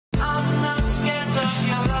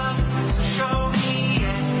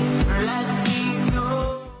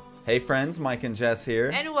Hey friends, Mike and Jess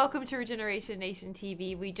here. And welcome to Regeneration Nation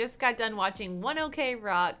TV. We just got done watching One OK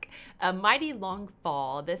Rock, A Mighty Long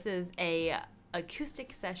Fall. This is a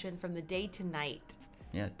acoustic session from the day to night.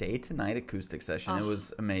 Yeah, day to night acoustic session. It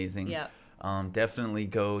was amazing. Yep. Definitely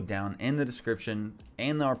go down in the description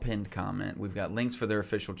and our pinned comment. We've got links for their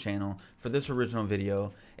official channel for this original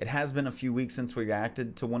video. It has been a few weeks since we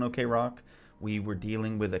reacted to One OK Rock. We were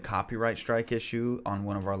dealing with a copyright strike issue on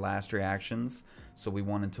one of our last reactions, so we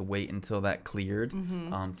wanted to wait until that cleared.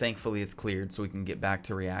 Thankfully, it's cleared, so we can get back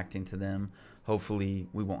to reacting to them. Hopefully,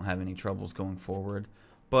 we won't have any troubles going forward.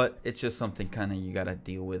 But it's just something kind of you got to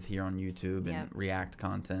deal with here on YouTube and React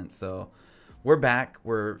content. So we're back.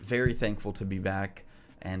 We're very thankful to be back,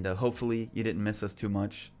 and hopefully you didn't miss us too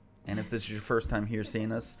much. And if this is your first time here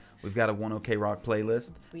seeing us, we've got a One OK Rock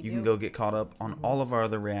playlist. You can go get caught up on all of our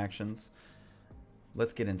other reactions.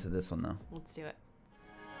 Let's get into this one, though. Let's do it.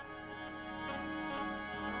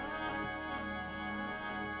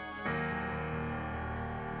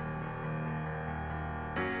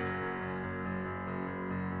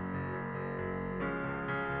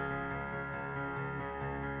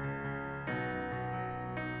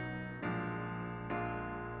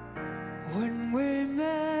 When we met,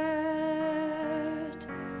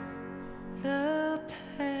 the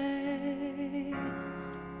pain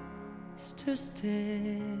stood still.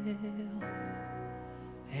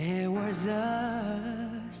 It was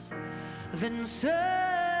us. Then suddenly,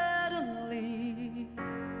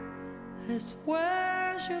 as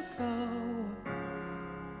where you go,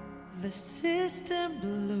 the system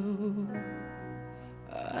blew.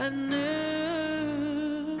 I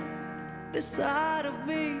knew this side of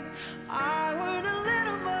me, I want a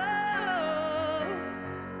little more,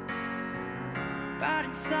 but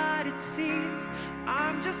inside it seems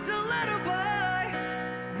I'm just a little boy,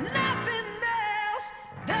 nothing else.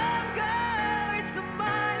 Don't go, it's a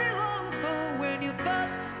mighty long fall when you thought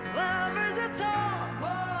lovers at all.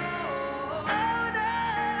 Oh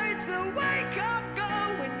no, it's a wake up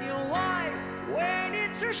call when your life, when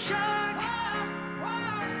it's a shock.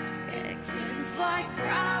 It seems like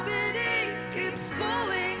gravity keeps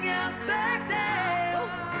pulling us back down.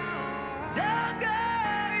 Don't go,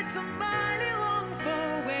 it's a mighty long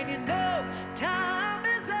fall when you know time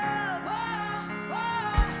is up.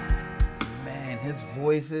 Man, his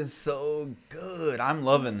voice is so good. I'm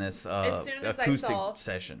loving this acoustic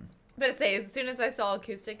session. But as soon as I saw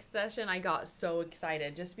acoustic session, I got so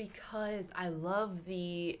excited just because I love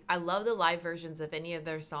the live versions of any of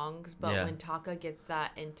their songs. But when Taka gets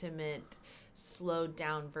that intimate, slowed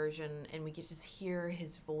down version, and we could just hear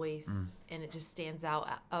his voice, and it just stands out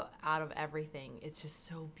of everything. It's just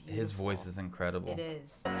so beautiful. His voice is incredible. It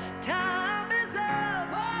is. Time is up.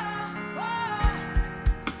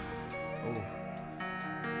 Ooh.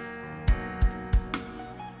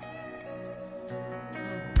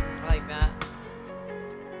 I like that.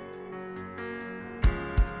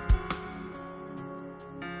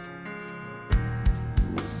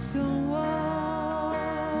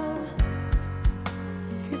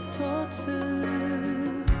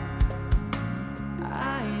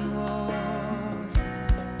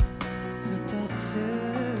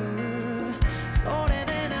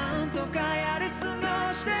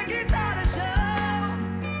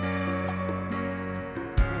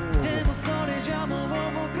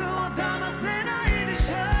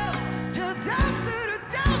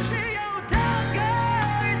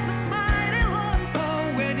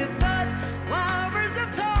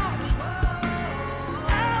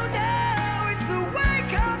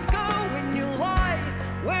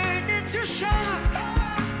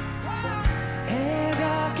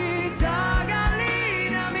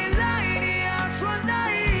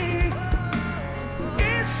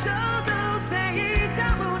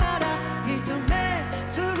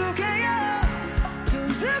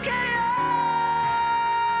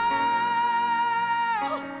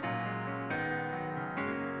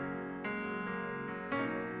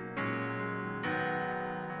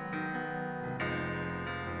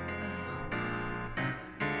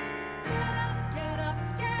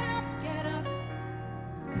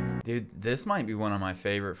 Dude, this might be one of my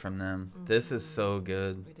favorite from them. This is so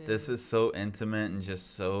good. This is so intimate and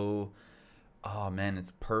just so, oh man,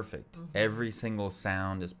 it's perfect. Every single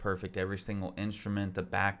sound is perfect. Every single instrument, the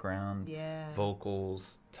background,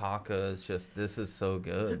 vocals, Taka is just, this is so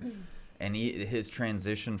good. And his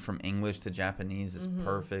transition from English to Japanese is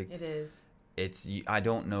perfect. It is. I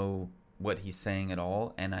don't know what he's saying at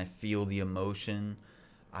all, and I feel the emotion.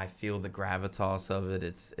 I feel the gravitas of it.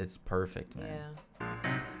 It's perfect, man.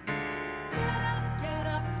 Yeah. Get up, get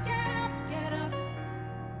up, get up.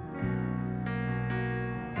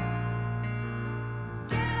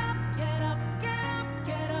 Get up,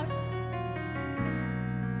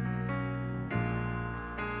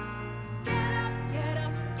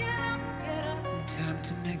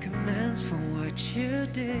 you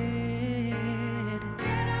did.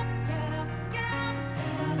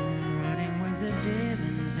 Running with the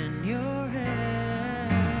demons in your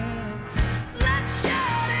head. Let's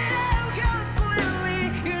shout it out completely.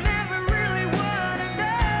 You never really wanna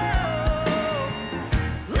know.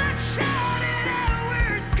 Let's shout it out.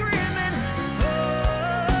 We're screaming. Oh,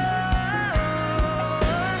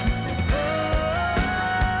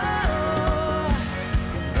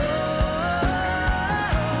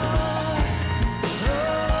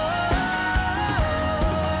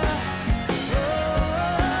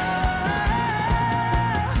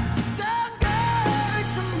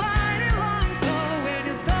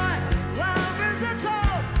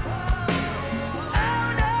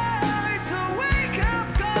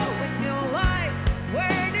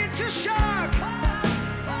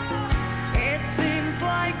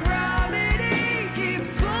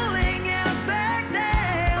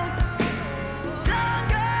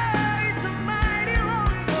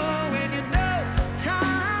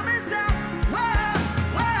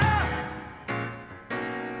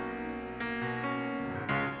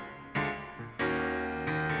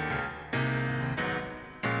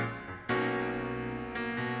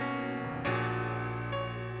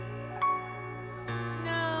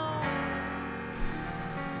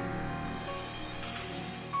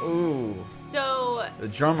 oh, Ooh. So The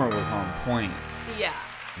drummer was on point. yeah.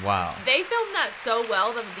 Wow. They filmed that so well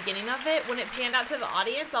at the beginning of it. When it panned out to the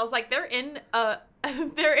audience, I was like, they're in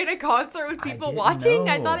a concert with people didn't watching.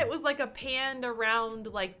 know. I thought it was like a panned around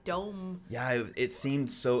like dome. Yeah, it seemed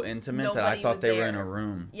so intimate that I Nobody thought was they were there. in a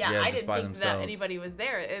room. Yeah, just I didn't by think themselves. that anybody was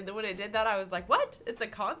there. And when it did that, I was like, what? It's a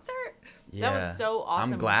concert? Yeah. That was so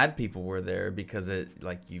awesome. I'm glad people were there because it,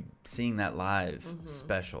 like, you seeing that live is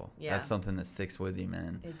special. Yeah. That's something that sticks with you,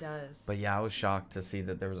 man. It does. But yeah, I was shocked to see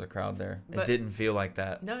that there was a crowd there. It But- didn't feel like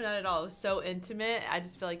that. No, not at all. It was so intimate. I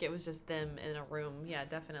just feel like it was just them in a room. Yeah,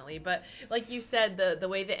 definitely. But like you said, the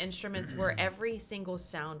way the instruments were, every single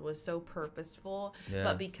sound was so purposeful. Yeah.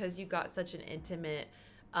 But because you got such an intimate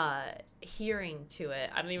hearing to it,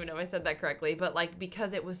 I don't even know if I said that correctly, but like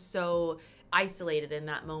because it was so isolated in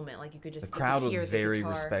that moment, like you could just The crowd was hear the very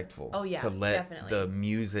guitar. respectful. Oh yeah, to let definitely. the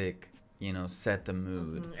music, set the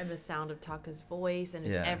mood. And the sound of Taka's voice and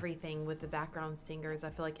just Yeah. everything with the background singers. I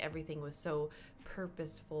feel like everything was so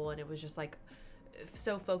purposeful and it was just like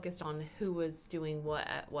so focused on who was doing what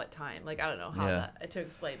at what time. Like I don't know how to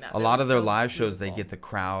explain that. A but it lot was of their so live shows, they beautiful. get the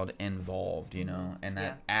crowd involved, and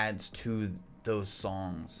that adds to those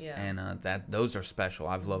songs. Yeah. And those are special.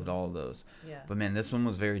 I've loved all of those. Yeah. But man, this one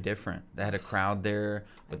was very different. They had a crowd there,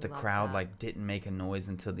 but the love crowd that. like didn't make a noise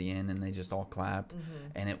until the end, and they just all clapped.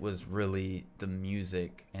 And it was really the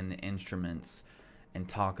music and the instruments and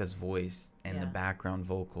Taka's voice and the background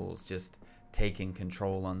vocals just taking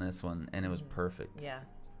control on this one, and it was perfect. Yeah.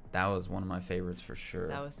 That was one of my favorites for sure.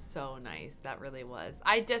 That was so nice. That really was.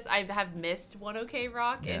 I have missed One OK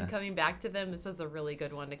Rock, Yeah. and coming back to them, this was a really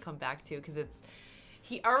good one to come back to because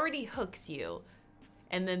he already hooks you,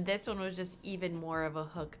 and then this one was just even more of a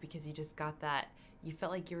hook because you just got that. You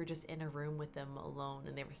felt like you were just in a room with them alone,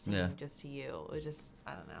 and they were singing just to you. It was just,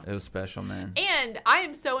 I don't know. It was special, man. And I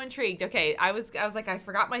am so intrigued. Okay, I was like, I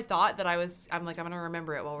forgot my thought that I'm like, I'm gonna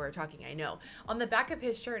remember it while we were talking. I know. On the back of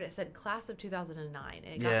his shirt, it said "Class of 2009,"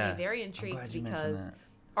 and it got me very intrigued glad you mentioned because that.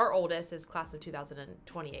 our oldest is Class of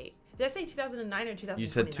 2028. Did I say 2009 or 2029? You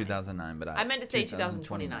said 2009, but I meant to say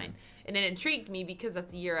 2029. And it intrigued me because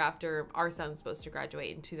that's a year after our son's supposed to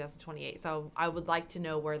graduate in 2028. So I would like to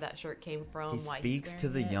know where that shirt came from. He why speaks he's to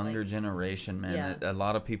the wearing it. younger Like, generation, man. Yeah. A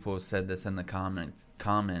lot of people have said this in the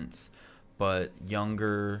comments, but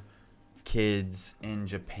younger kids in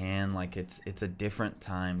Japan, like it's a different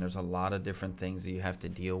time. There's a lot of different things that you have to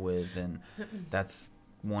deal with, and that's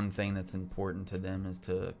one thing that's important to them is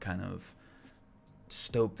to kind of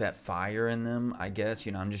stoke that fire in them, I guess.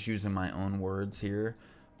 I'm just using my own words here,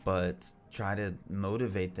 but try to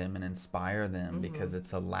motivate them and inspire them because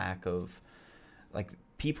it's a lack of, like,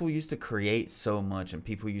 people used to create so much and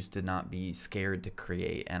people used to not be scared to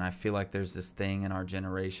create. And I feel like there's this thing in our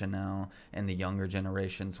generation now and the younger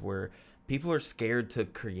generations where people are scared to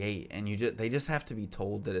create, and they just have to be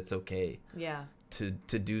told that it's okay Yeah. to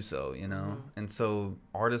do so, And so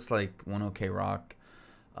artists like One OK Rock,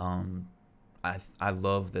 I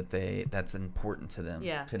love that that's important to them.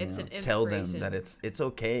 Yeah, to it's an tell them inspiration. that it's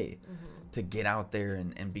okay to get out there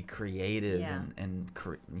and be creative Yeah. and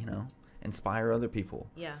inspire other people.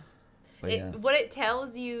 Yeah. But What it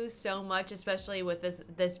tells you so much, especially with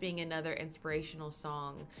this being another inspirational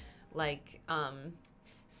song, like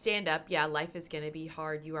stand up. Yeah, life is gonna be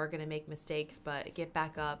hard. You are gonna make mistakes, but get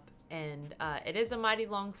back up and it is a mighty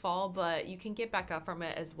long fall, but you can get back up from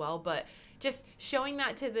it as well. But just showing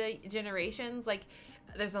that to the generations, like,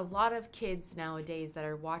 there's a lot of kids nowadays that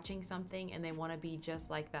are watching something and they want to be just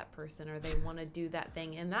like that person, or they want to do that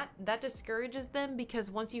thing, and that discourages them,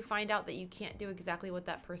 because once you find out that you can't do exactly what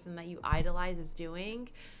that person that you idolize is doing,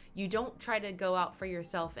 you don't try to go out for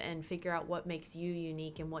yourself and figure out what makes you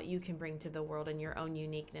unique and what you can bring to the world and your own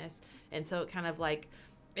uniqueness. And so it kind of like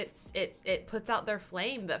it puts out their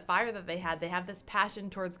flame, that fire that they have this passion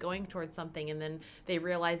towards going towards something, and then they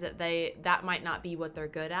realize that that might not be what they're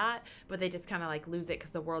good at, but they just kind of like lose it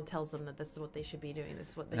because the world tells them that this is what they should be doing, this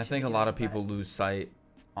is what they and should I think be a lot doing, of people lose sight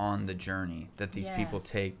on the journey that these people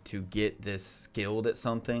take to get this skilled at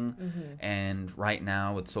something. And right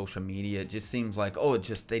now with social media, it just seems like, oh,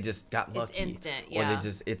 they just got lucky, it's instant,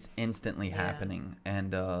 or it's instantly happening,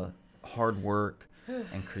 and hard work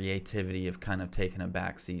and creativity have kind of taken a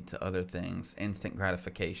backseat to other things. Instant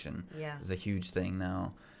gratification is a huge thing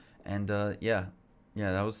now. And that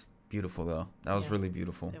was beautiful, though. That was really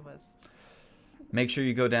beautiful. It was. Make sure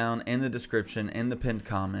you go down in the description, in the pinned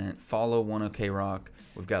comment, follow 1OK Rock.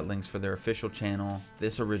 We've got links for their official channel,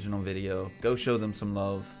 this original video. Go show them some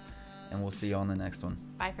love, and we'll see you on the next one.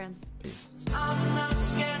 Bye, friends. Peace. I'm not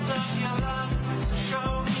scared of your love, so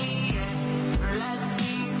show